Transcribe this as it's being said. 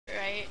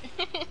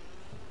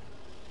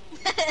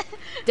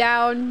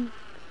Down.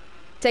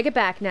 Take it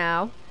back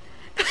now.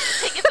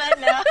 Take it back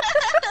now.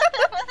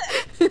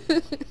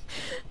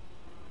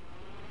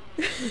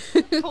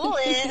 Pull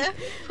it.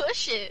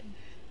 Push it.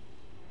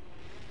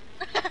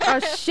 Oh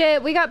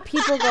shit, we got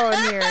people going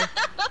here.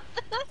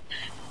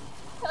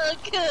 Oh,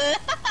 good.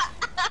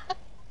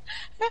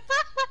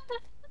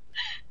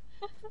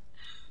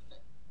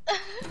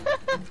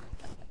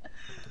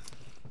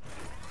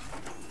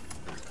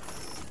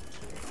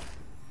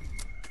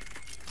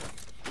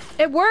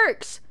 It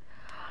works!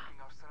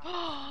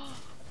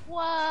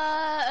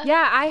 What?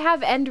 Yeah, I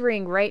have end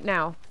ring right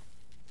now.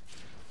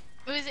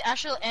 Was it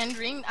actual end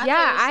ring?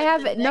 Yeah, I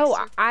have, no,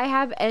 I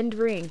have end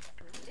ring.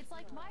 It's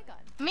like my gun.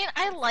 I mean,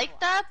 I like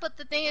that, but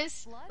the thing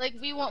is, like,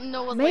 we won't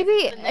know what, Maybe,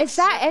 like, the next is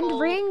that circle... end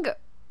ring?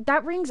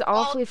 That ring's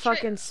awfully tri-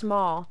 fucking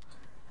small.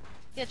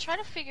 Yeah, try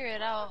to figure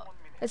it out.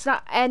 It's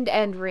not end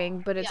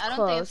ring, but it's yeah, I don't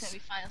close. think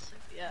it's gonna be fine. So,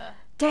 yeah.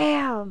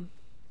 Damn!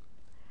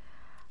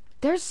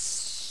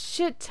 There's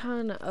shit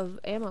ton of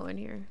ammo in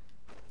here.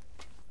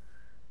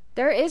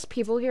 There is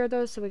people here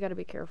though, so we gotta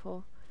be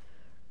careful.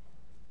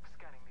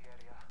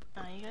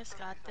 You guys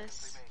got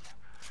this.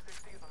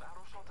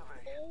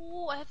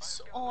 Oh, I have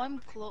so, oh, I'm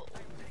close.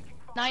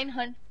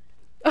 900.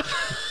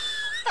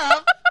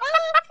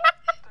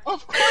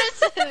 Of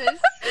course it is.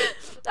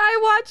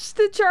 I watched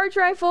the charge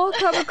rifle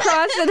come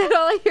across and then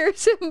all I hear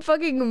is him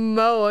fucking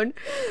moan.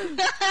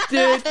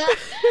 Dude.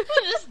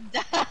 Just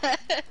die. 10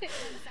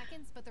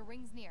 seconds, but the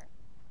ring's near.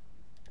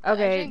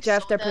 Okay, I've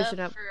Jeff, they're soda pushing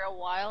up. for a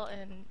while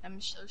and I'm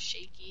so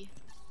shaky.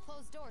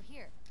 Closed door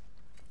here.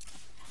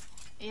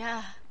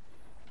 Yeah.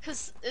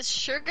 Cause it's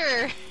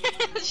sugar.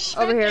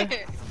 Sugar. Over here. Right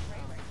here.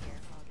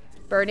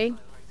 Burning?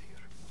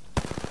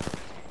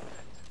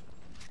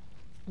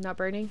 Not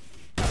burning?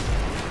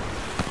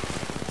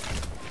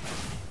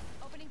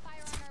 Opening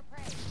fire on our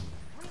prey.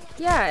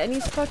 Yeah, and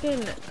he's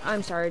fucking...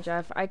 I'm sorry,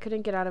 Jeff. I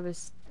couldn't get out of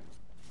his...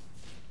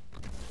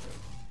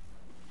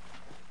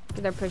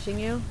 They're pushing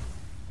you?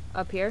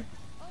 Up here?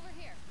 Over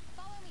here.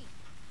 Follow me.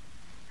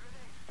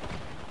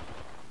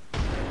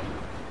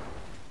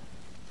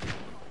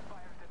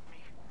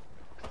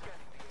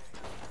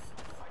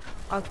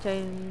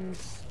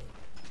 Octane's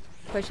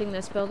pushing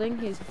this building.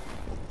 He's...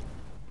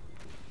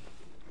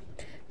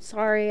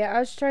 Sorry, I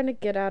was trying to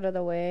get out of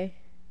the way.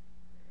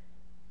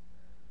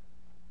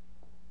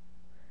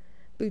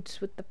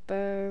 Boots with the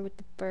fur, with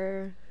the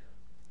fur.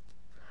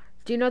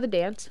 Do you know the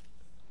dance?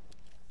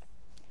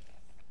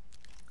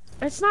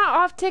 It's not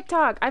off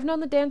TikTok. I've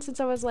known the dance since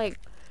I was like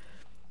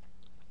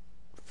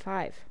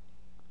 5.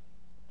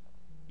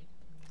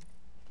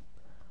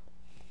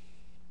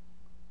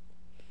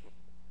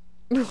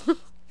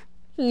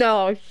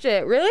 No,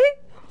 shit, really?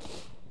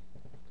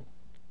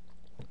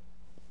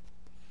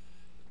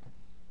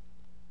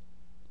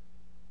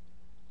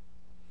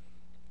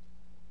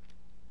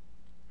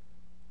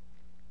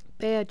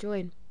 Yeah,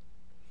 join.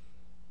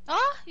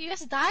 Oh, you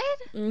guys died?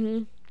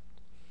 Mm-hmm.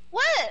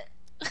 What?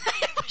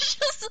 I was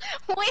just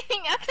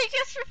waiting. I think you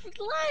guys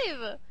were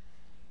live.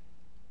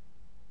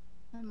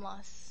 I'm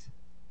lost.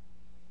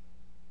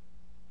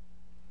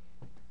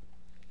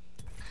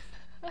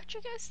 How'd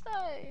you guys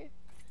die?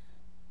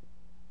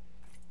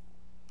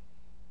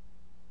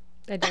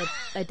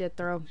 I did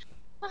throw.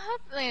 What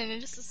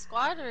happened? Just a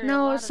squad or a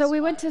No, lot so of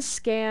we went to squad?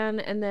 scan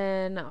and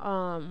then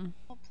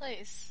What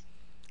place?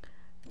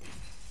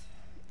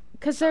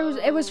 cuz there was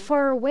it was Oh.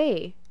 far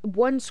away.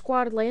 One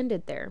squad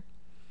landed there.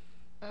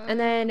 And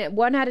then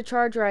one had a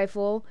charge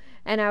rifle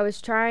and I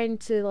was trying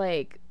to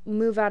like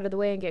move out of the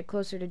way and get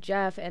closer to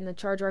Jeff and the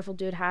charge rifle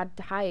dude had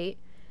height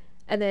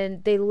and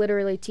then they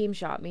literally team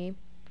shot me.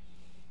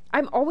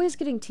 I'm always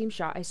getting team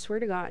shot, I swear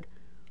to God.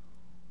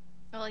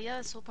 Well, yeah,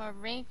 that's the whole point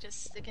of rank,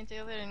 just sticking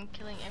together and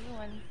killing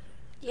everyone.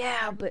 Yeah,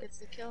 Whoever but gets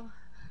the kill.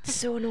 it's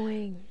so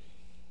annoying.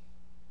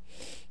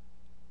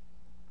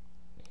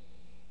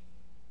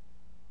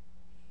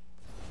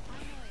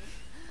 Finally.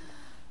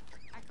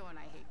 Echo and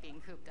I hate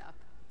being cooped up.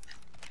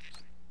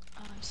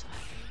 Oh, I'm so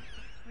happy.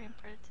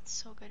 Rampart did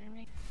so good in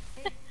rank.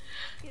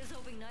 Here's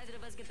hoping neither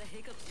of us get the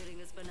hiccups during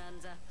this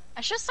bonanza.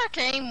 I should start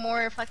carrying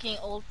more fucking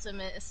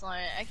ultimate Islam.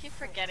 I keep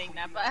forgetting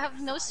that, but I have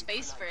no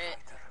space for it.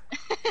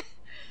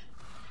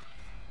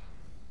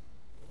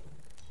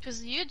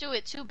 Cause you do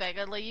it too,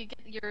 Becca. Like you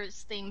get your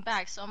thing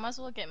back, so I might as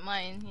well get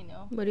mine. You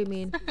know, What do you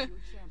mean?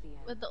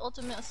 with the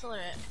ultimate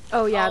accelerant.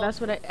 Oh yeah, Oh. that's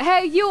what I.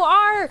 Hey, you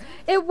are.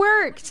 It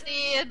worked.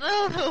 See,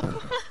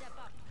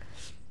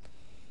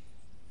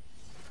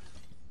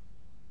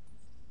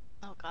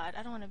 oh god,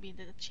 I don't want to be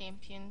the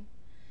champion.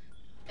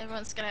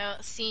 Everyone's gonna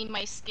see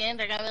my skin.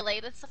 They're gonna be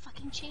like, "That's the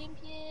fucking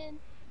champion,"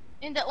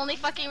 and the only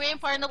fucking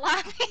rampart in the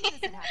lobby.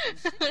 Doesn't happen.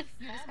 Shit,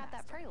 you just got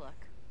that prey look.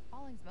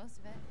 Falling's most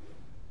of it.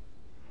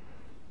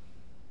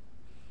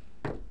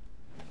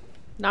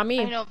 Not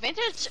me. I know,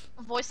 Vintage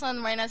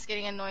Voiceland right now is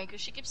getting annoying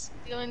because she keeps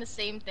doing the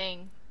same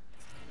thing.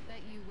 Bet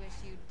you wish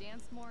you'd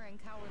danced more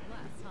and cowered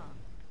less, huh?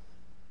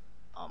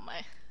 Oh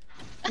my.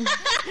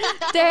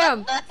 Damn.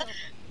 Next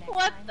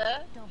What time,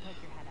 the? Don't poke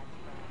your head out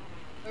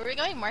the Are we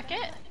going market?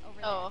 Over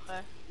Oh, there.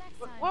 okay. Next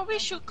What time, we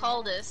don't should poke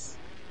call your head this?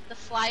 The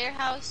flyer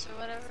house or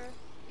whatever.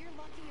 You're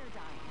lucky you're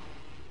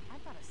dying.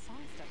 I've got a song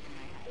stuck in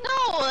my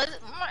head.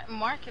 No,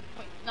 market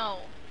point. No.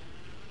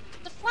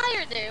 The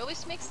flyer there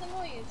always makes the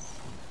noise.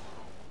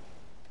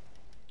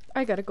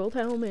 I got a gold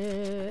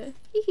helmet.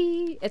 Hee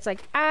hee. It's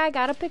like, I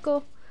got a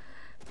pickle.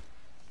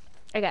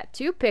 I got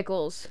 2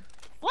 pickles.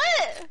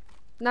 What?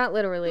 Not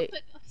literally.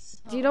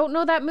 Do you don't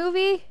know that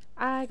movie?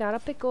 I got a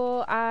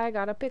pickle. I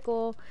got a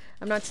pickle.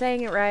 I'm not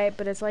saying it right,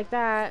 but it's like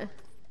that.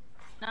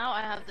 Now I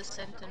have the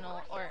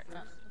sentinel or no.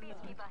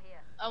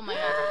 Oh my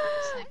god,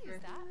 sniper.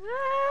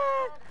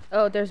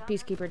 Oh, there's a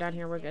peacekeeper down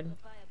here. We're good.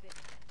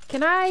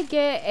 Can I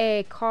get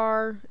a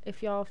car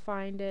if y'all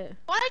find it?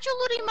 Why are you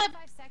looting my?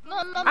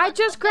 No, I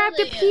just grabbed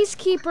a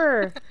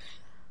peacekeeper.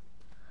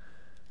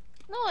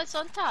 No, it's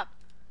on top.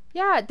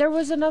 Yeah, there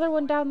was another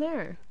one down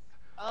there.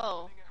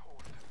 Oh.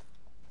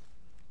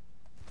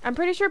 I'm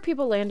pretty sure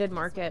people landed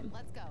market.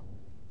 Let's go.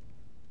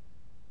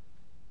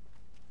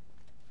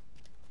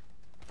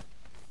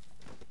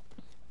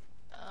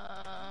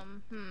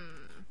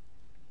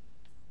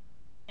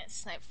 Can't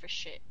snipe for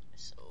shit,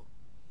 so.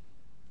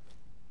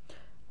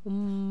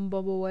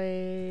 Bubble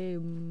way,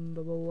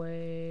 bubble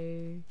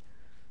way.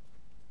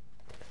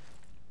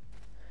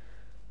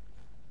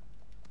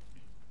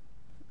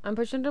 I'm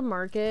pushing to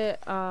market.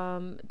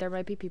 There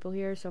might be people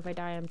here, so if I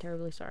die, I'm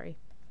terribly sorry.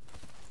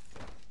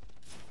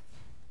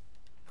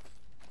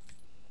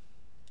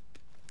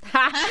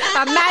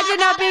 Imagine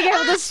not being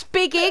able to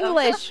speak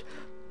English,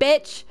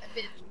 bitch.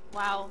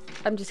 Wow.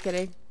 I'm just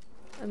kidding.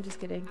 I'm just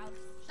kidding.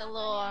 It's a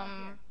little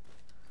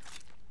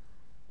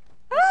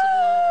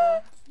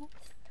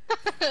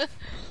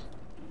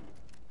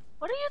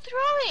What are you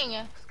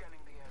throwing?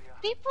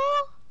 People?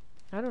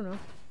 I don't know.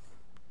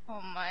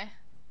 Oh my.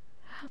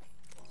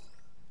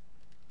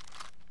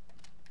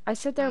 I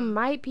said there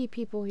might be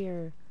people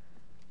here.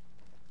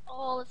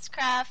 Oh, let's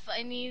craft.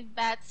 I need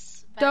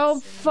bats.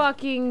 Don't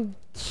fucking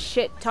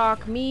shit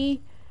talk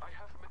me.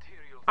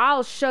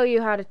 I'll show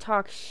you how to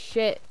talk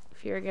shit.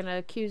 If you're gonna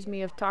accuse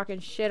me of talking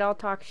shit, I'll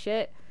talk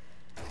shit.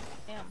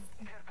 Damn.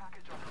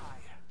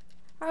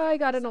 I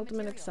got an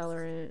ultimate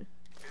accelerant.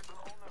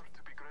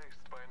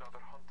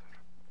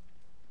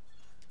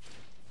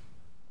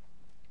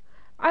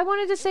 I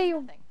wanted to say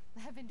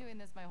I've been doing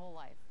this my whole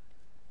life.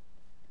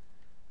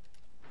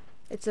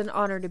 it's an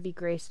honor to be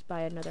graced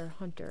by another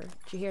hunter.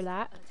 Did you hear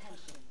that?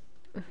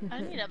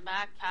 I need a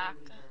backpack.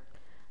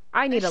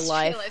 I need a just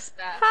life. realized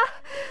that.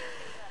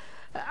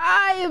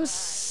 I am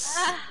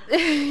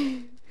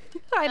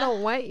I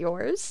don't want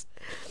yours.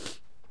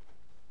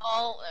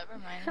 Oh, never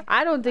mind.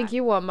 I don't think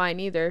you want mine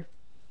either.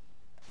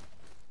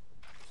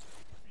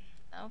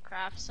 I'll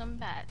craft some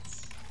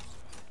bats.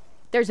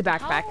 There's a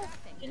backpack.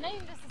 Can I?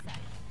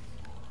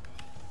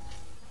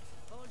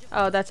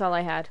 Oh, that's all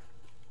I had.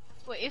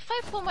 Wait, if I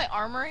put my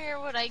armor here,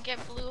 would I get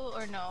blue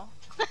or no?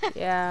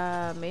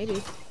 Yeah,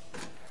 maybe.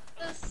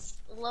 This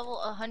level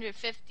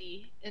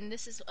 150, and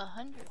this is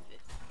 150.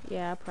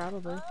 Yeah,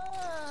 probably.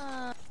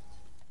 I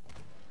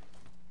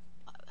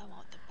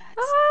want the bats.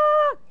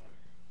 Ah!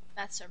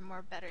 Bats are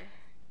more better.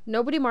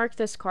 Nobody marked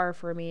this car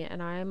for me,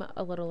 and I'm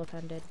a little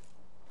offended.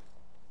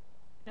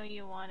 No,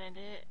 you wanted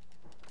it.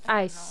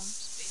 I know.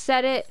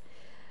 said it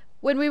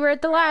when we were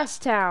at the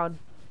last town.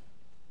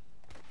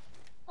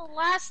 The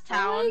last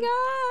town. Oh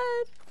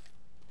my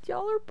god!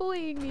 Y'all are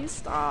bullying me.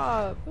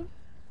 Stop.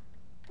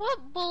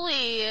 What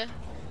bully?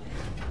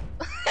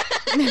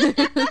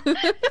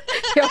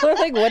 Y'all are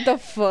like, what the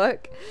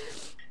fuck?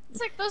 It's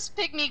like those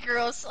pygmy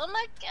girls. Oh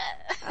my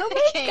god. Oh I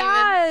my can't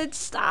god! even-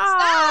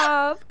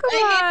 Stop! Come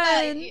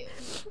I on! hate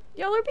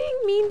Y'all are being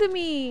mean to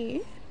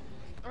me.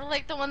 that. Or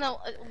like the one that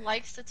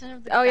likes to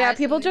turn the Oh yeah, guys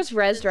people and just then-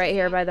 rezzed right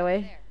here, by the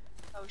way.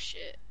 Oh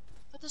shit.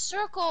 But the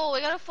circle,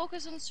 we gotta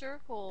focus on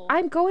circle.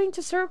 I'm going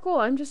to circle.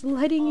 I'm just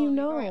letting you you're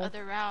know. going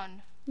other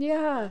round.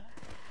 Yeah.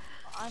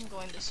 I'm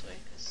going this way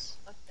because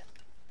fuck them.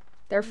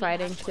 They're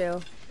fighting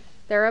too.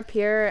 They're up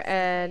here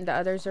and the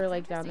others are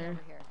like down there. Over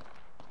here.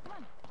 Come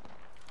on.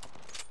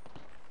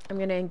 I'm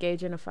gonna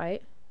engage in a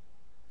fight.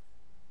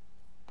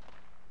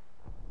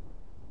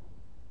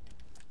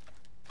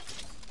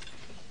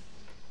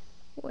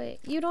 Wait,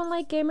 you don't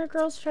like gamer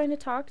girls trying to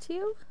talk to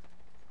you?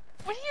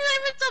 What are you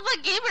even talking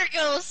about gamer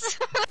girls?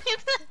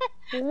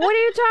 What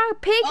are you talking?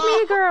 Pick me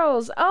Oh.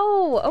 girls!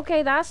 Oh,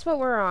 okay, that's what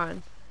we're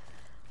on.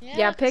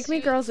 Yeah, pick 'cause me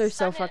you girls are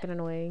so said it. fucking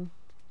annoying.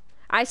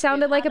 I You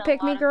sounded like a had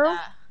pick me lot of girl?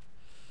 that.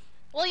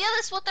 Well, yeah,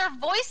 that's what their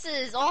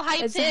voices, all high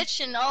It's- pitched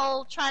and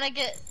all trying to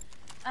get,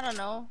 I don't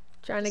know.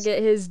 Trying to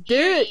get his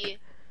dick. eerie.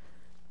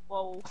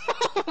 Whoa.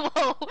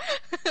 Whoa.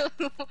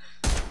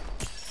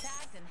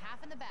 Tagged and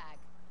half in the bag.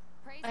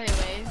 Praise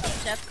Anyway,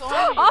 Jeff, go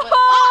on.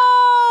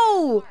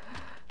 Oh!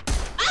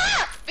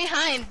 Ah!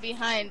 Behind.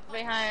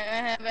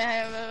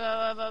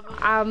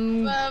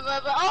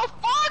 Oh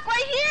fuck!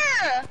 Right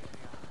here.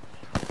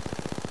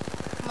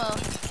 Come on.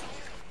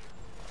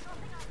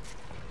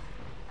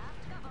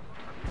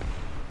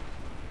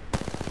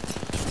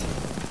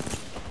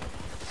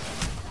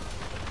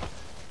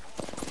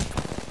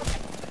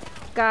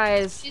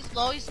 Guys, He's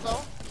low.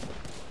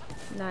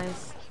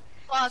 nice.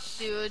 fuck,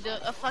 dude?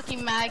 A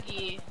fucking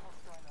Maggie.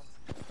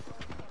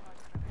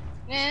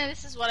 Man,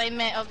 this is what I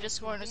meant of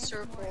just going in a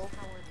circle.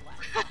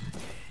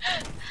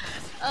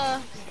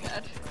 Oh,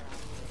 God.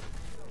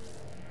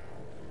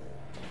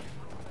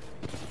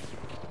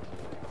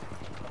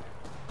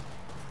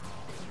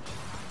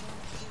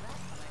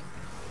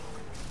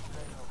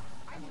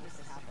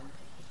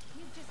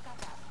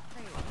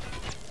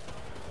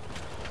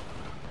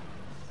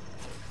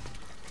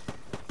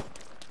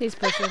 He's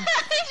pushing.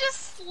 He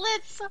just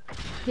slits.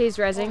 He's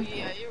Oh rezzing.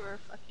 yeah, you were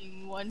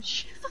fucking one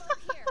shot.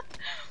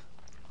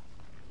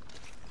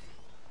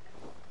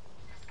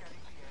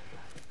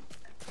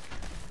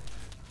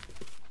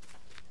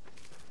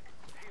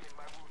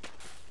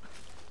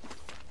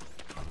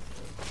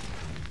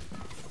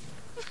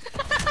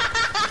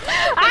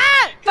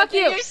 Ah! Fuck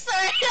you! You're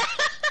sorry.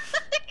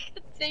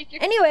 Take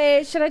your-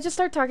 Anyway, should I just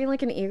start talking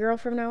like an e-girl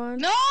from now on?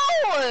 No!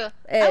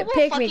 I will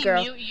Pick me, fucking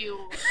girl. mute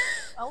you.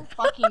 I will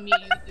fucking mute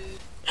you, dude.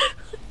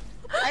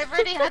 I've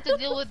already had to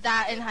deal with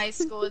that in high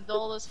school with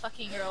all those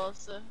fucking girls.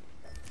 So.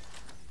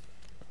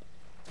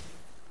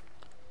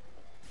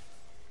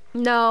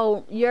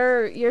 No,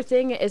 your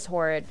thing is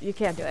horrid. You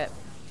can't do it.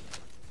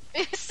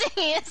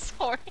 Singing is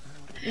horrid.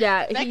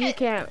 Yeah, Like you it-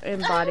 can't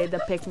embody the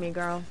pick me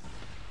girl.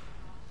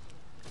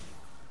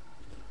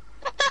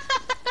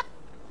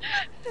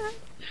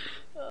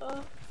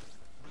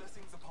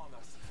 Blessings upon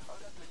us. Our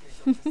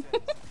application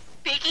descends.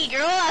 Picky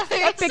girl. I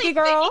think A it's picky like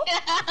girl?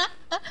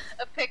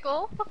 A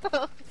pickle.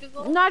 A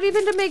pickle. Not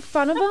even to make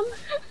fun of them.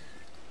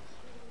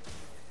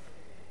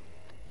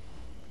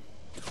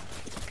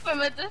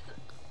 From a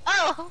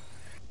oh!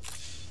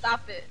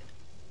 Stop it.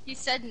 He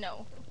said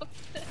no.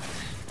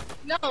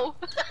 No.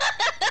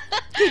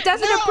 He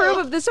doesn't No. approve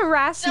of this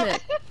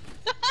harassment.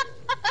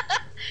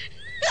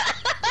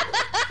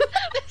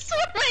 This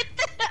one right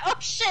there. Oh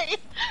shit.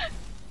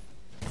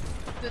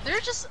 Dude,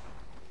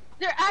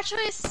 they're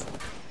actually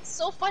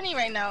so funny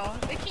right now.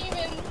 They can't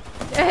even.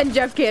 And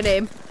Jeff can't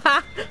aim.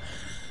 Ha!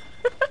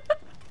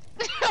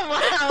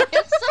 Wow,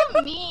 it's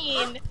so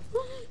mean.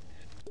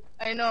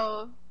 I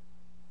know.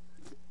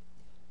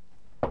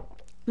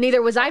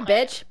 Neither was I,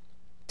 bitch.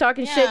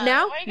 Talking shit Yeah,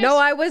 now? I No, guess-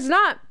 I was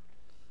not.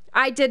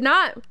 I did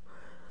not.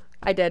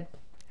 I did.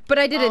 But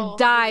I didn't Oh,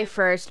 die you-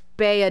 first.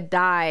 Bea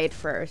died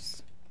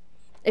first.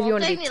 If you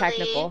Well, want to be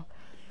technically- technical.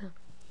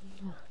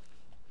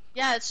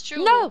 Yeah, it's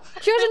true. No,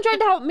 she wasn't trying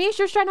to help me.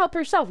 She was trying to help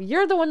herself.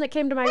 You're the one that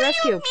came to my What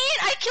rescue. do you mean?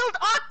 I killed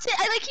Octa.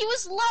 Like he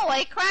was low.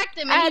 I cracked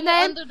him, and, And he then-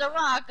 went under the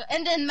rock.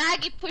 And then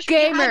Maggie pushed me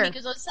behind Gamer. me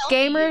because I was helping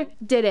Gamer you.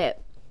 did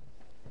it.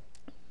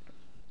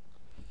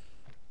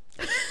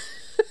 Oh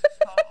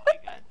my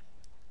god.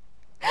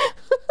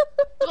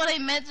 That's what I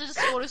meant to just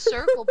go to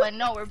circle, but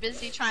no, we're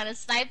busy trying to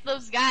snipe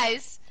those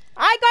guys.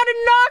 I got a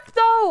knock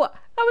though.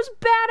 That was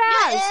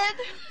badass.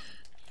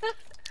 Yeah,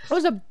 That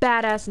was a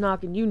badass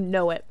knock, and you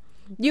know it.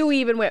 You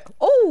even went,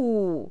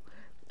 oh,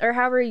 or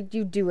however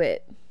you do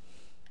it.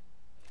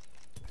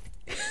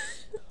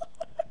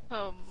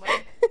 oh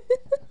my.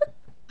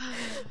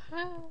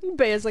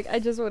 Bea's like, I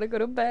just want to go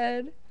to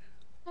bed.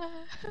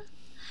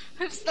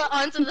 I'm still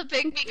onto the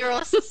pick me girl. I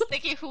was just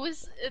thinking who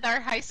was in our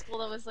high school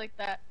that was like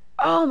that.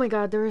 Oh my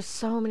god, there were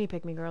so many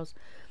pick me girls.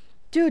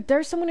 Dude,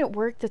 there's someone at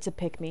work that's a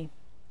pick me.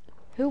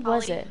 Who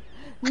was Holly. it?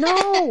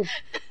 No!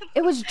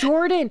 It was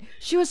Jordan.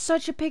 She was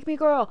such a pick me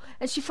girl.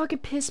 And she fucking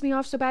pissed me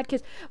off so bad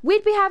because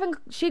we'd be having,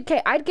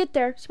 I'd get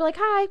there. She'd be like,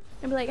 hi.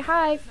 I'd be like,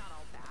 hi.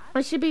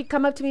 And she'd be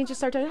come up to me and just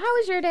start talking, how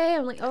was your day?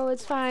 I'm like, oh,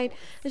 it's fine.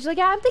 And she's like,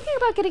 yeah, I'm thinking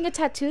about getting a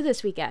tattoo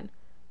this weekend.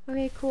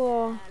 Okay,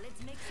 cool.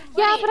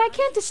 Yeah, Wait. but I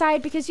can't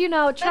decide because, you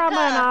know, trauma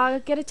and all.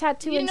 Get a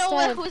tattoo You know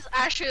what? instead. Who's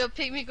actually a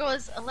pick me girl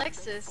is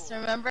Alexis.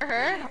 Remember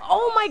her?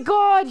 Oh my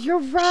god, you're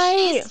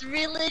right. She's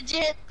really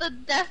legit the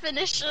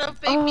definition of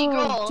pick me Oh,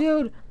 girl.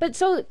 dude. But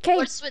so, okay.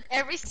 Works with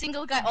every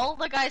single guy. All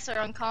the guys are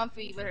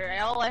uncomfy with her.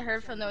 All I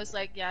heard from them was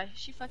like, yeah,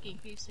 she fucking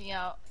creeps me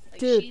out.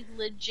 Like, Dude. she's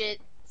legit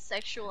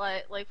sexual,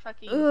 like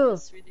fucking. Ugh.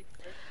 It's ridiculous.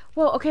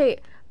 Well, okay,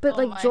 but Oh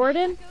like my.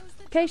 Jordan,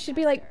 okay, should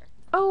be like,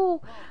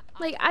 oh,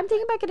 like I'm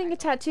thinking about getting a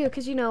tattoo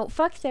because you know,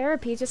 fuck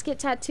therapy, just get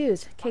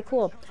tattoos. Okay,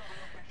 cool.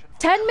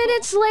 10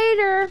 minutes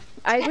later,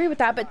 I agree with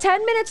that, but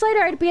 10 minutes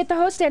later, I'd be at the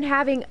host stand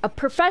having a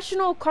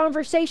professional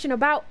conversation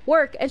about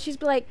work, and she'd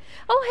be like,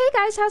 oh, hey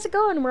guys, how's it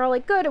going? And we're all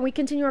like, good, and we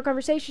continue our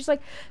conversation. She's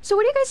like, so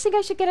what do you guys think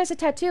I should get as a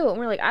tattoo? And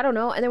we're like, I don't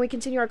know, and then we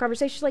continue our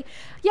conversation. She's like,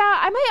 yeah,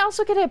 I might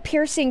also get a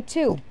piercing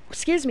too.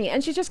 Excuse me,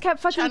 and she just kept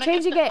fucking Trying to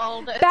get changing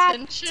all it the back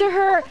attention. to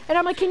her, and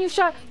I'm like, can you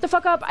shut the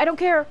fuck up? I don't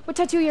care what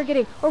tattoo you're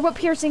getting or what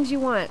piercings you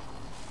want.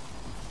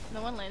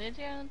 No one landed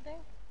here, I don't think.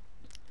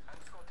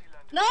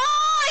 No,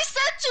 I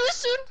said too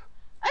soon.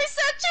 I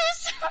said too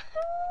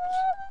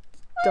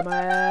soon.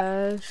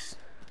 Dumbass.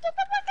 Shut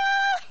the fuck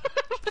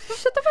up.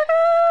 Shut the fuck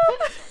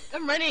up!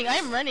 I'm running.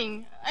 I'm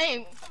running.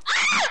 I'm.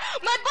 Ah!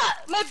 My butt.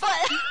 My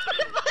butt.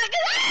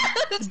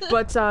 My butt.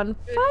 Butts on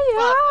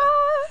fire!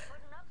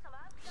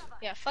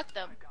 Yeah, fuck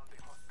them.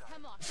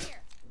 Come on,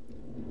 here.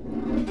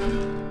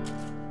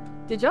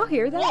 Did y'all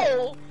hear that?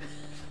 Whoa.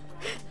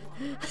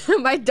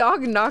 My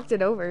dog knocked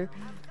it over.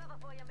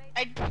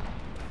 I.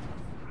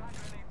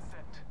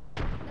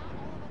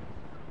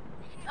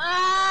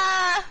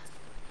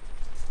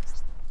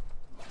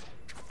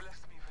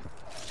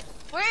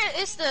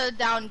 is the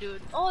down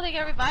dude? Oh, they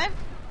get revived?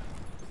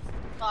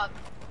 Fuck.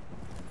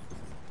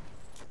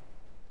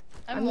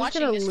 I'm just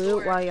watching gonna this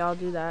loot door. while y'all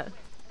do that.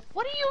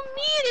 What do you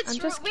mean? It's I'm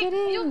just you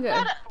kidding.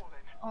 gotta...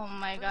 Oh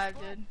my god,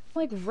 dude.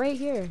 Like right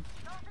here.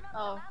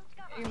 Oh,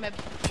 you might...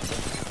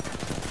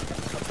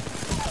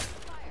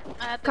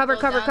 I have to Cover,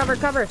 go cover, down. cover,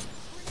 cover.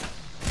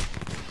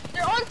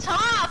 They're on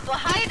top!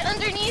 Hide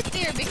underneath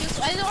there because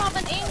I don't have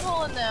an angle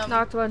on them.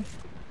 Knocked one.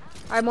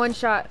 I'm one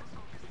shot.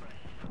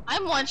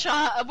 I'm one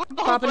shot. We're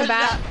both Popping one a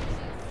bat. shot.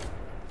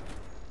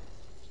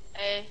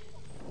 Hey.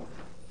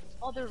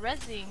 Oh, they're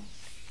rezzing.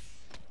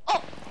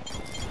 Oh!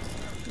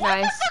 What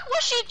Nice. the fuck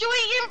was she doing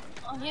here?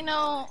 Oh, you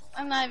know,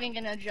 I'm not even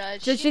gonna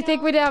judge. Did she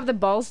think we didn't have the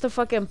balls to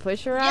fucking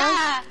push her out?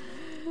 Yeah!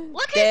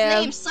 Look at Damn.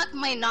 his name, Suck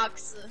My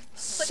Nox.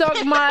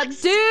 Suck my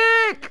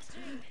dick!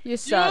 You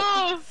suck.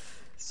 Yeah.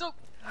 So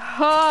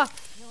Ha!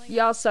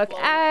 Y'all suck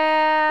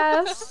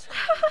ass.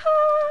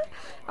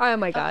 Oh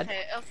my god.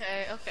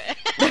 Okay.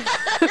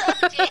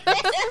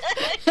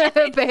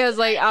 Bea's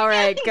like,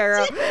 alright,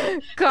 girl.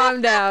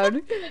 Calm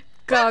down.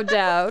 Calm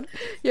down.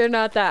 You're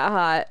not that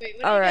hot. Wait,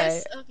 what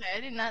Alright. Okay, I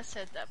did not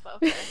say that, but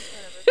okay,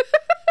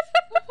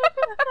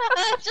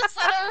 whatever. Just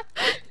let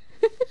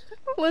him.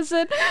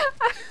 Listen,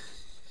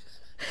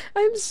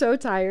 I'm so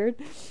tired.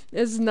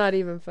 It's not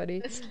even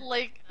funny. It's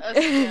like us,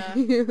 yeah.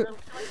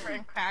 We're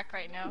in crack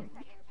right now.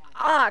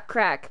 Ah,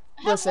 crack.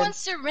 I have Listen. one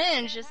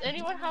syringe. Does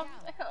anyone have?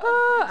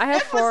 I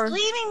have four. Everyone's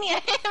leaving me.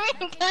 I haven't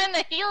even gotten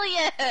a heal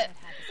yet. Had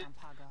this on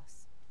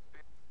Pagos.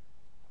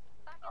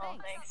 Oh,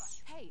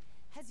 thanks. Hey,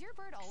 has your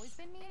bird always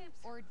been mean,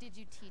 or did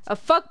you teach A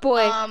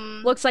fuckboy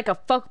Um, looks like a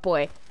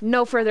fuckboy.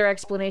 No further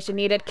explanation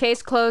needed.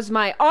 Case closed,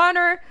 my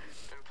honor.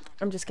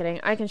 I'm just kidding.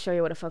 I can show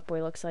you what a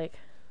fuckboy looks like.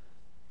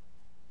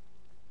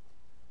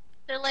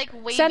 They're like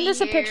waving. Send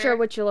us a here. picture of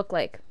what you look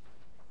like.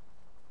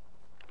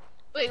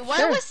 Wait, why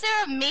Sure. was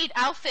there a maid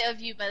outfit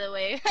of you, by the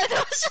way? That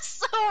was just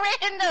so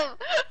random.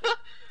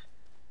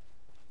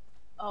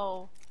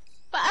 Oh,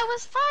 but I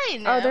was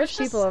fine. Oh, I there's was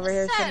people just over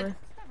here sad. somewhere.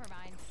 Never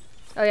mind.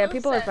 Oh yeah, So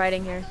people are sad.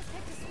 fighting here. Pagos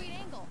picked a sweet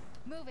angle.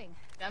 Moving.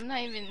 I'm not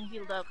even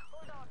healed up.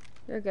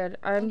 You're good.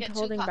 I'm I'm getting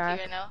holding too cocky back.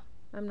 right now.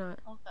 I'm not.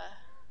 Okay.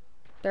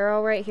 They're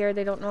all right here.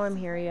 They don't know I'm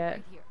here yet.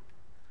 Right here.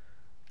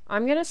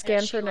 I'm gonna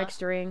scan for Sheila.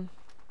 next ring.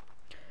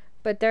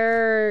 But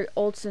their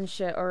ults and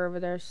shit are over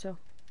there, so.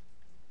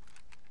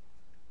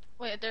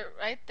 Wait, they're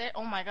right there.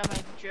 Oh my god,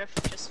 my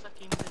drift just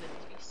fucking did a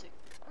 360.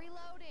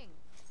 Reloading.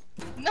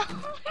 No.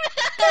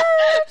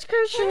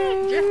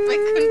 Christian. Drift my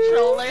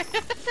controller.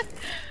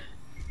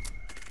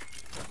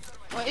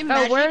 Oh,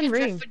 imagine we're you in could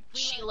ring. drift with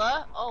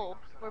Sheila. Oh,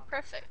 we're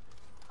perfect.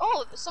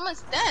 Oh,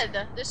 someone's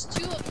dead. There's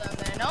two of them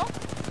there, no?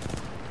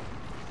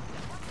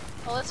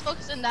 Oh, let's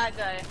focus on that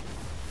guy. Need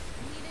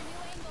a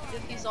new angle.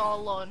 If he's all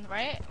alone,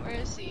 right? Where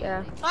is he?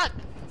 Yeah. Fuck!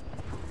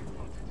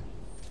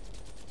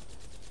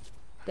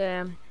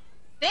 Damn.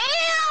 Damn!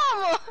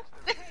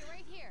 Hey,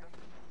 right here.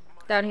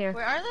 Down here.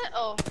 Where are they?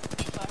 Oh,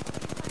 fuck.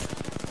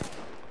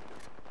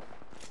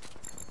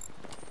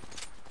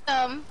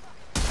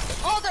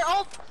 Oh, they're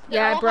all. They're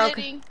Yeah, I all broke.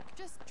 hiding.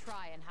 Just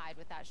try and hide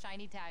with that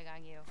shiny tag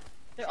on you.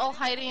 They're all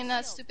hiding in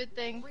that stupid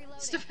thing. Reloading.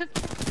 Stupid.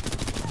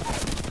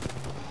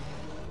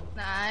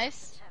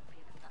 Nice.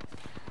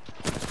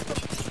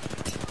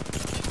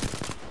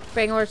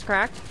 Bangalor's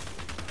cracked.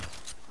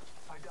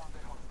 I downed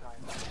a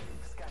hostile.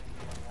 Scanning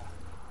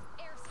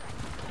the area.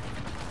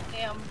 Airstrike.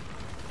 Damn.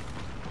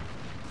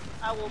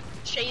 I will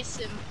chase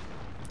him.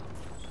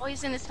 Oh,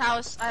 he's in his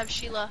house. I have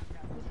Sheila.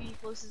 If he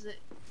closes it.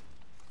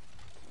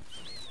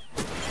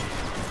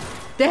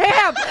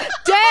 Damn!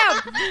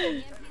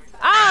 Damn!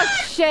 Oh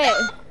shit!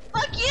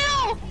 Fuck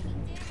you!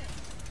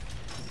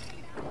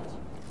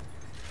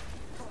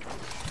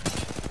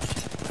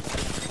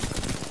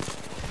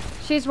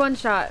 She's one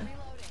shot.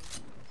 Reloading.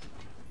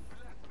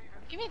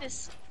 Give me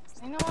this.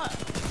 You know what?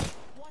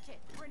 Watch it.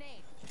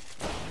 Grenade.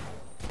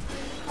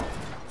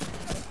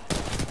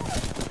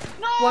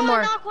 No, One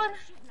more. knock one.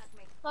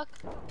 Fuck.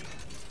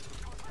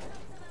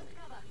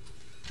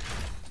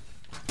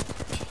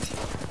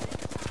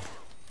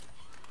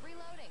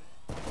 Reloading.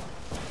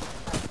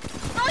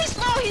 No, he's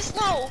low. He's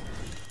low.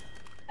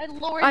 I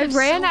lowered I him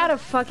ran so out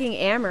of fucking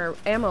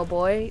ammo,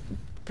 boy.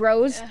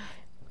 Bros. Yeah.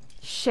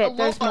 Shit,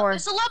 there's Aloba. more.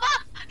 There's a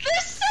Loba!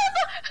 There's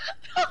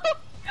Loba!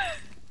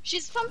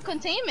 She's from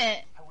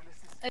containment, I will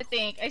assist. I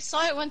think. I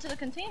saw it went to the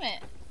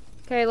containment.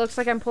 Okay, looks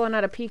like I'm pulling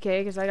out a PK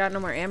because I got no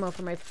more ammo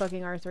for my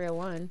fucking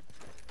R301.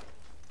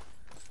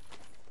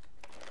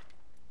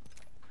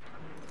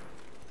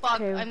 Fuck,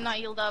 Okay. I'm not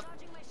healed up.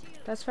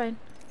 That's fine.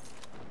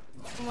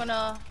 I'm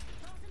gonna...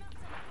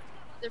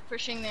 They're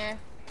pushing there.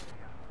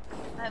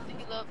 I have to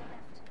heal up.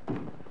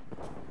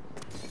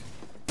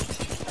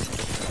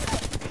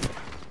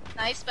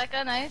 Nice,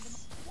 Becca,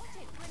 nice. Watch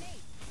it.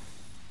 Grenade.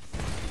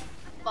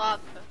 Fuck.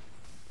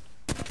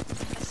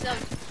 I still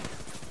have...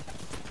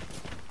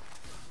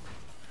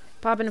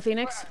 Popping a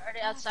Phoenix. Are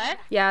they outside?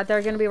 Yeah,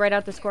 they're gonna be right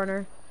out this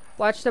corner.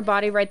 Watch the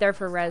body right there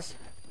for res.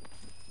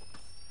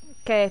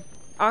 Okay,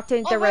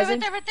 Octane, Oh, they're right resing.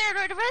 there, right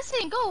there, they're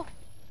resing, go!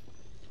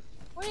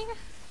 Where are you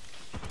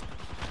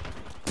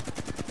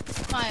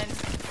fine.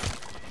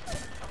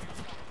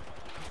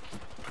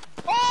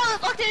 Oh,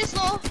 okay, it's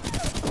low.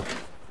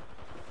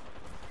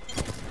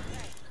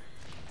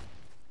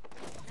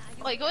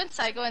 Wait, go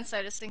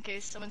inside just in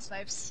case someone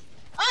snipes.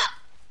 Ah!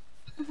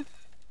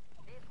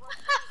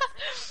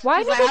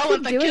 Why She's do like, they I want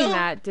keep the doing kill.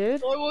 that,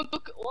 dude? I want the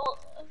well,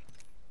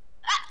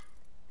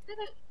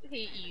 I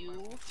hate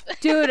you.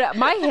 Dude,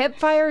 my hip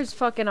fire is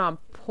fucking on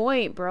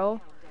point,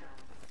 bro.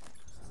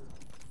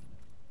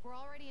 We're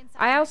already inside.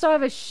 I also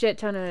have a shit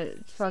ton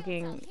of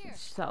fucking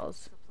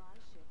cells.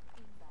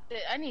 Dude,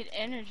 I need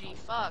energy,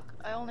 fuck.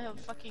 I only have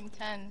fucking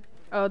 10.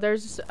 Oh,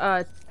 there's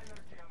Ammo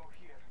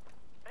here.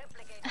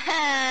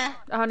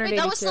 Wait,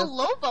 that was the 182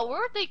 Loba.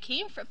 Where they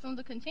came from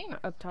the container?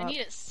 up I top.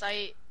 needed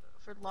sight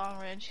for long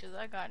range because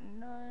I got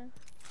none.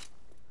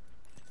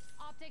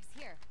 Optics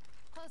here.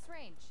 Close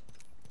range.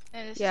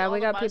 And it's Yeah, all we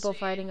got about people speed.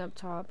 fighting up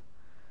top.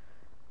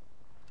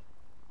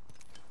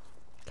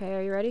 Okay,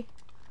 are you ready?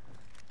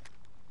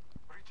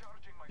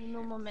 Recharging my No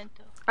shields.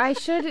 momento. I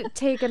should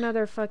take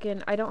another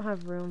fucking. I don't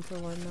have room for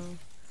one though.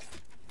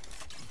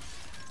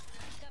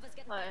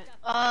 But,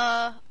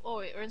 oh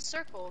wait, we're in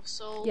circle,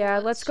 so Yeah,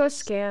 let's go just-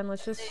 scan.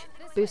 Let's just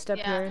This boost up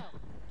yeah. here.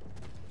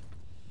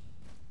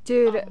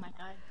 Dude, Oh my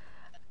god.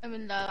 I'm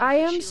in love I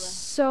with am Sheila.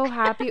 so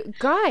happy.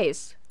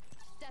 Guys,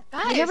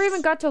 Guys! we never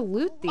even got to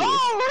loot these.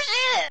 Oh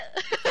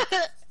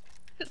shit!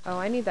 Oh,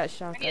 I need that I need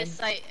shotgun. a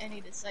sight, I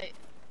need a sight.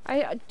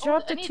 I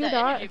dropped I a need 2 that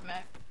dot. energy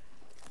map.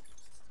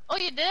 Oh,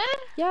 you did?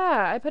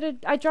 Yeah,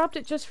 I dropped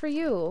it just for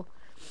you.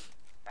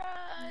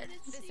 I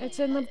didn't see It's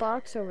in the it.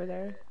 box over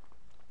there.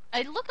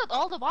 I looked at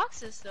all the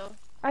boxes though.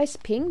 I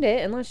pinged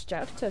it unless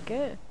Jeff took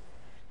it.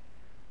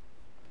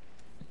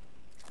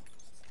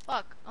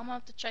 Fuck, I'm gonna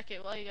have to check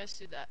it while you guys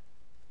do that.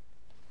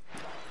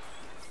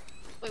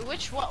 Wait,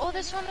 which one? Oh,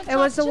 this one. It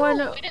was the one-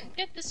 We didn't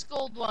get this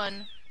gold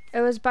one.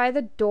 It was by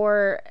the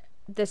door.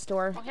 This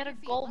door. I had a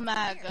gold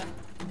mag.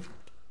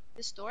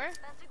 This door?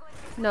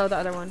 No, the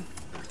other one.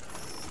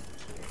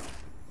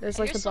 There's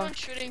like Here's the someone box.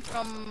 shooting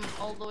from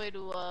all the way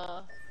to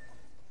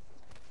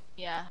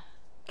yeah.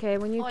 Okay,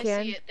 when you Oh, I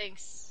can. see it.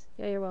 Thanks.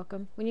 Yeah, you're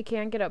welcome. When you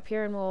can, get up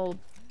here and we'll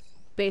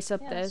base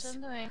up Yeah, that's this.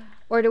 what I'm doing.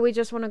 Or do we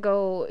just want to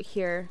go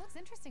here? Looks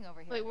interesting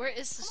over here. Wait, where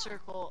is the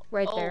circle?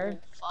 Right oh, there.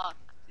 Fuck.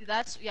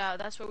 That's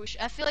that's where we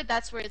should. I feel like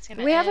that's where it's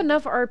gonna. We have end.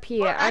 enough RP.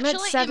 Or I'm at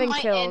actually, 7 it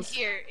might kills. End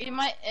here. It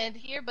might end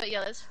here, but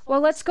yeah, let's.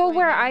 Well, let's go focus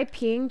where right I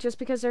ping, just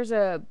because there's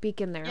a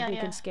beacon there. Yeah, We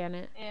yeah. can scan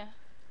it. here. Yeah.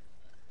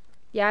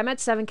 Yeah, I'm at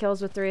 7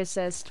 kills with 3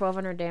 assists,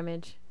 1200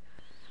 damage.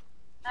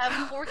 I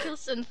have 4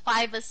 kills and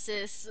 5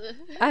 assists.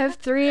 I have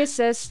 3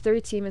 assists, 3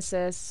 team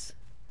assists.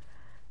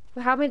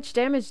 How much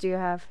damage do you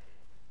have?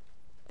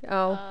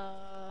 Oh.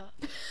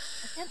 I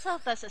can't tell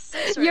if that's a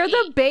 6 or You're 8.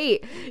 the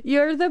bait.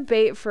 You're the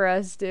bait for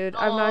us, dude.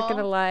 I'm not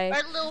gonna Aw, lie.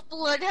 Our little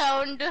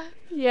bloodhound.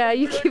 Yeah,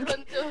 you keep.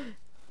 Bloodhound.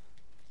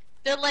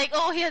 They're like,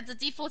 oh, he has the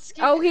default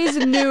skin. Oh, he's a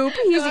noob.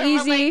 He's We're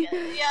easy. like,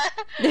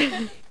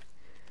 yeah.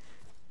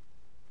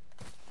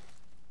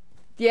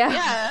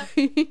 Yeah.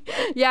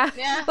 Yeah.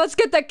 Yeah. Let's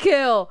get the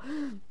kill.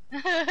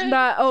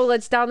 Not, oh,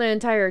 let's down the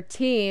entire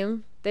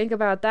team. Think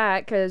about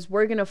that, because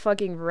we're gonna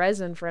fucking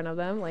res in front of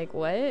them. Like,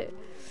 what?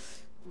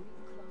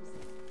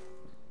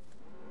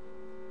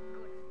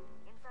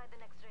 Inside the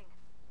next ring.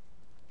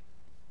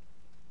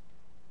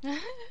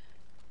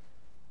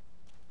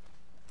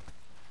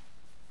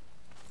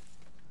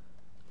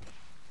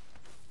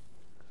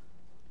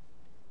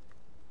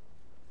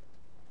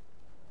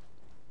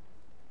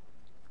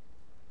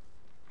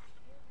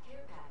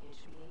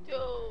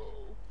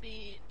 Yo,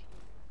 beat.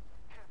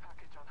 Care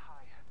package on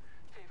high.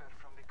 Favor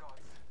from the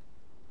gods.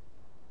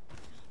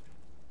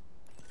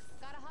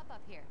 Gotta hop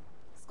up here.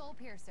 Skull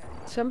piercer.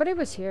 Somebody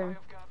was I here.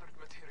 have gathered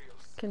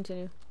materials.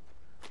 Continue.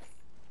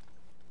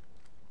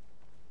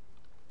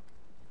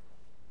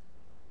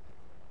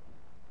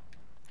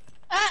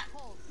 Ah!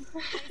 Hold.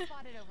 I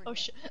spotted over Oh here.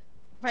 shit.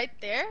 Right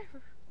there?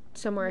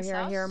 Somewhere In this here.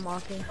 I hear house? him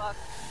walking. Fuck.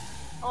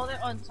 Oh,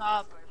 they're on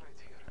top. Stay right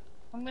here.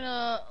 I'm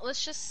gonna.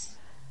 Let's just.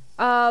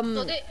 Um,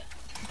 So they.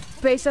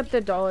 base up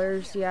the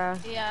dollars. Yeah.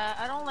 Yeah,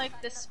 I don't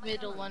like this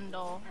middle one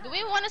though. Do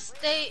we want to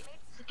stay?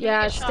 Can we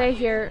Yeah. get shot Stay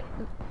here.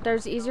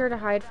 There's easier to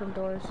hide from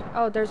doors.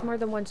 Oh, there's more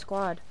than one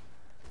squad.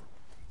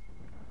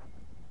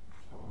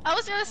 I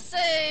was gonna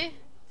say.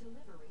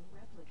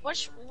 What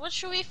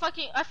should we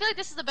fucking? I feel like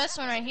this is the best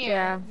one right here.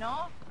 Yeah.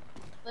 No.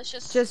 Let's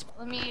just. Just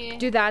let me.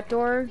 Do that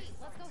door.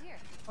 Let's go here.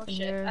 Oh in shit!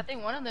 here. I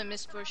think one of them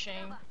is pushing.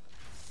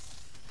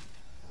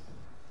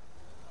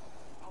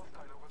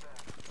 Hostile over there.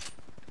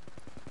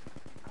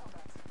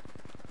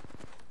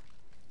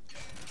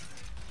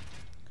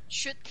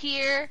 Shoot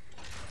here.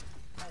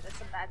 Oh, that's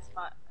a bad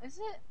spot. Is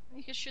it?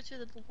 You can shoot through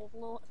the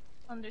little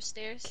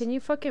understairs. Can you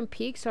fucking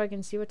peek so I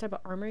can see what type of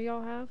armor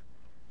y'all have?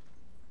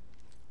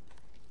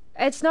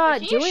 It's not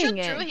Can you doing shoot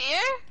it. through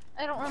here?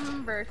 I don't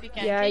remember if you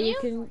can. Yeah, can you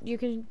can. You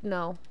can.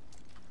 No.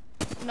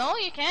 No,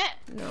 you can't.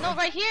 No. No,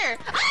 right here.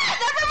 Ah,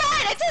 never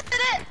mind. I tested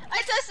it.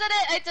 I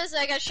tested it.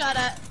 I got shot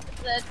at.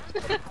 Dead.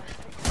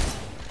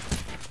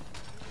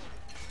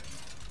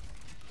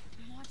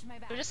 Watch my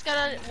back. We just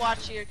gotta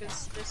watch here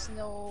because there's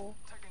no.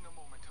 Taking a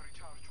moment to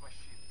recharge my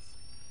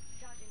shields.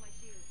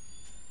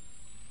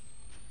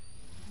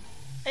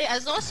 Hey,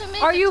 as long as we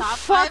make Are the you top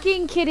five-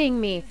 fucking kidding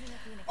me?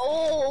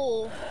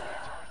 Oh,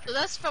 so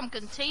that's from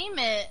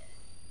containment.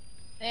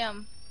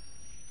 Damn.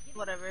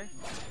 Whatever.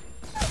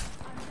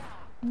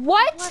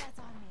 What? That's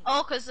on me.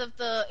 Oh, cause of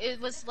the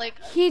it was like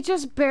He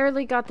just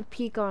barely got the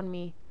peek on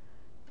me.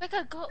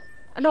 Becca, go.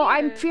 No,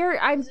 I'm Here.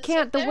 I Is it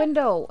can't. sit The there?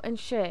 window and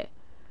shit.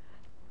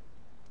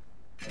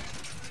 Nah,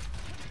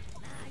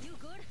 you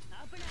good?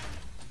 Up and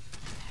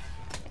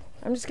out.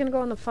 I'm just gonna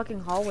go in the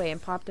fucking hallway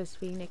and pop this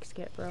Phoenix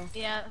kit, bro.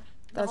 Yeah,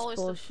 the That's hole is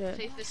bullshit.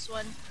 the safest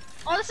one.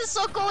 Oh, this is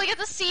so cool. We get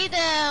to see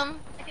them.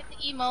 I get the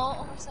emote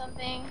or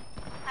something.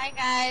 Hi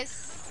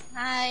guys.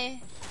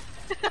 Hi.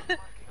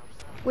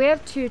 We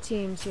have 2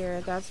 teams here.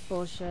 That's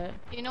bullshit.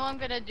 You know what I'm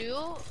gonna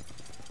do?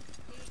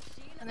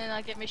 And then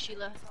I'll get my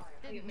Sheila. I'll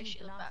get Didn't my need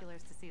Sheila back.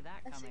 binoculars to see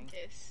that Just in coming.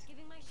 case.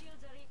 Giving my shields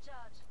a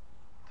recharge.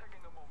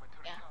 Taking a moment to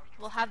Yeah, recharge.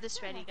 we'll have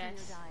this ready, Lucky you're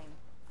guys. dying.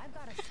 I've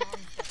got a song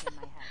stuck in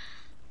my head.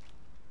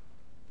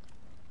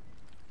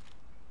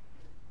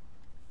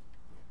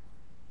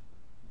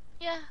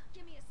 Yeah.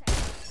 Give me a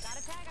sec. Got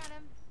a tag on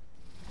him.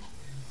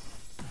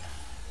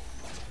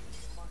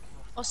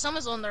 Oh,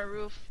 someone's on their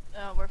roof.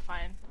 We're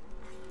fine.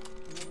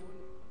 Good.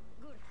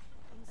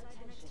 Inside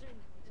the next ring.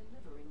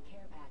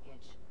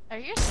 I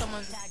hear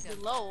someone Tagged him.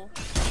 below.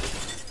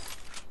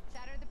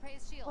 Shatter the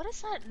praise shield. What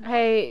is that?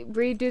 Hey,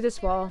 redo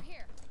this wall.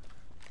 Here.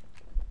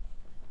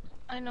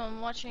 I know.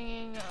 I'm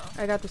watching.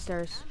 I got the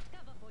stairs.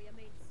 Cover for your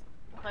mates.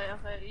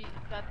 Okay. You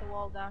got the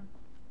wall down.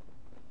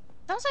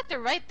 Sounds like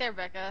they're right there,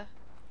 Becca.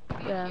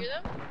 You Yeah. hear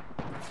them?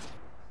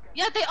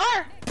 Yeah, they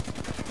are.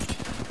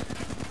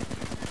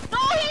 No,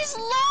 he's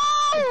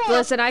low.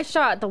 Listen, I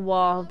shot the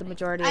wall the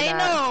majority of I that.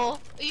 know.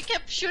 You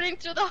kept shooting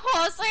through the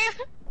hole. It's like...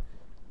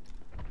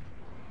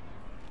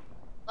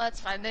 Well, that's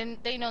fine.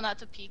 They know not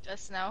to peek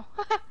us now.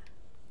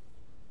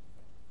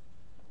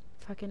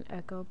 Fucking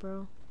echo,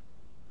 bro.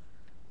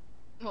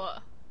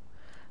 What?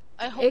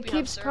 I hope It we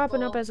keeps have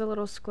popping up circle. as a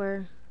little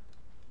square.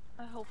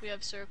 I hope we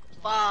have circle.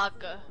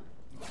 Fuck.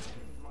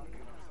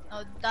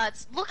 Oh,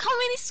 that's. Look how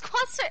many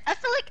squads are. I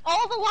feel like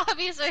all the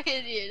lobbies are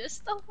in here.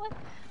 There's so much.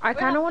 I We're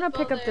kind of not want to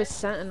go pick up there. this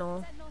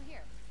sentinel. Sentinel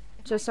here.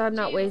 If Just my so I'm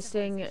not computer was a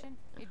wasting it. PlayStation,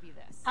 it'd be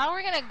this. How are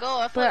we gonna go?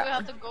 I feel But- like we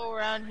have to go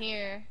around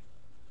here.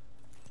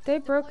 They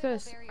broke Deployable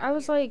this. barrier I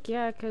was here. like,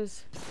 yeah,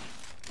 cause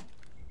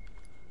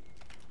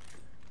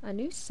a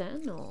new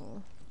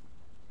sentinel.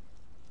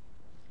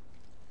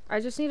 I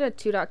just need a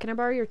 2 dot. Can I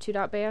borrow your 2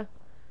 dot, Bea? Yeah.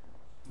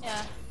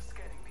 Scanning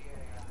the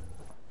area.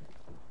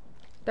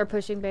 They're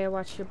pushing Bea.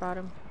 Watch your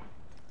bottom.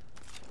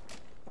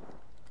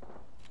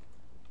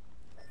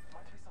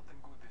 Might be something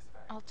good this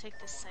way. I'll take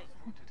this site.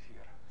 Rooted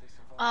here. They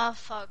survived. Ah,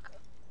 fuck.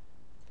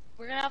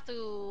 We're gonna have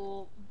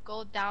to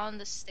go down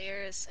the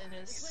stairs and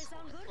just.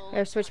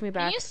 Here, switch me Can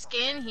back. you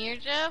scan here,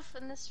 Jeff?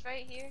 In this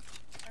right here?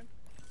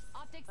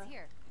 Optics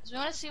here. 'Cause we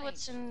wanna see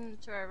what's in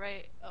to our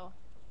right. Oh.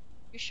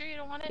 You sure you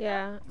don't want it?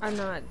 Yeah, I'm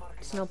not.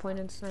 There's no point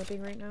in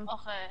sniping right now.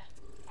 Okay.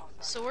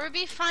 So we'll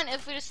be fine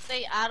if we just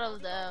stay out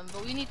of them,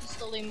 but we need to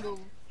slowly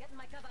move. Getting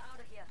my cover out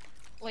of here.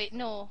 Wait,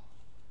 no.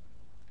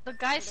 The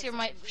guys here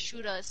might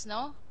shoot us,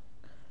 no?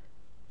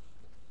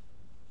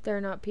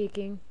 They're not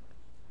peeking.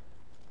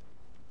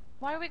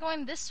 Why are we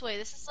going this way?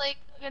 This is like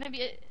gonna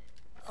be a...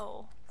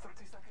 Oh. 30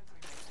 seconds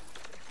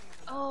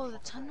remaining. Oh, the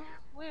tunnel?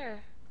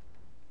 Where?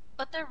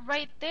 But they're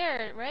right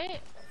there, right?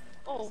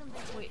 Oh,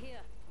 Something good wait. here.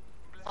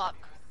 Fuck.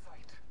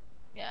 Sight.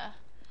 Yeah.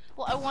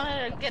 Well, I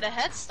wanted to get a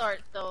head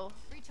start, though.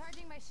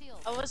 Recharging my shield.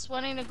 I was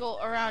wanting to go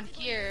around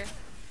here.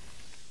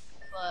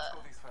 But... Go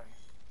this way.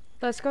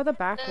 Let's go the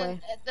back then,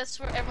 way. that's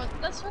where everyone...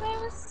 That's what I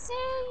was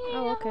saying!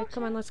 Oh, okay.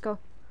 Come on, let's go.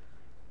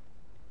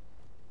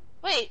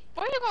 Wait,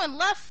 where are you going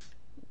left?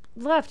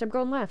 Left. I'm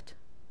going left.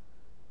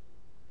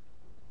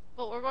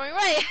 But we're going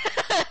right.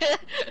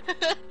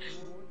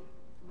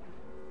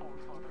 All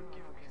Father,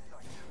 give me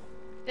sight.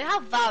 They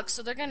have Valk,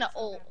 so they're gonna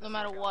ult no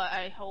matter what,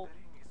 I hope.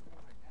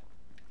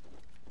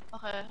 The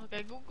ring is moving.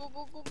 Okay,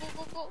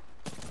 go.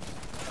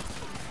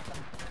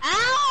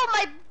 Ow,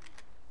 my...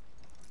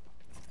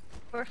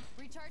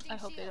 Recharging I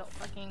hope they shield. don't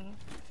fucking...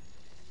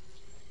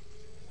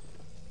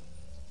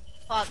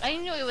 Fuck, I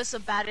knew it was a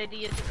bad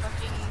idea to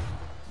fucking...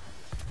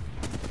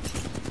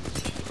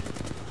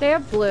 They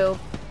have blue.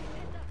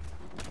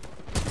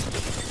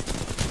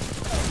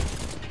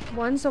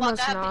 One's Fuck,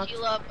 almost I have knocked. to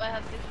heal up.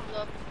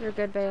 You're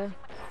good, Bea.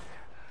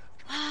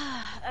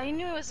 I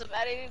knew it was a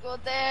bad idea to go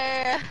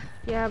there.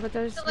 Yeah, but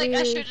there's I feel like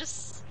I the- should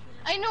just...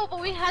 I know, but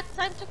we had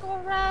time to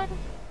go around.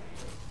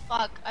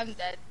 Fuck, I'm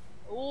dead.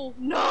 Oh,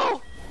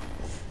 no!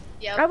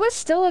 Yep. That was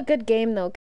still a good game though.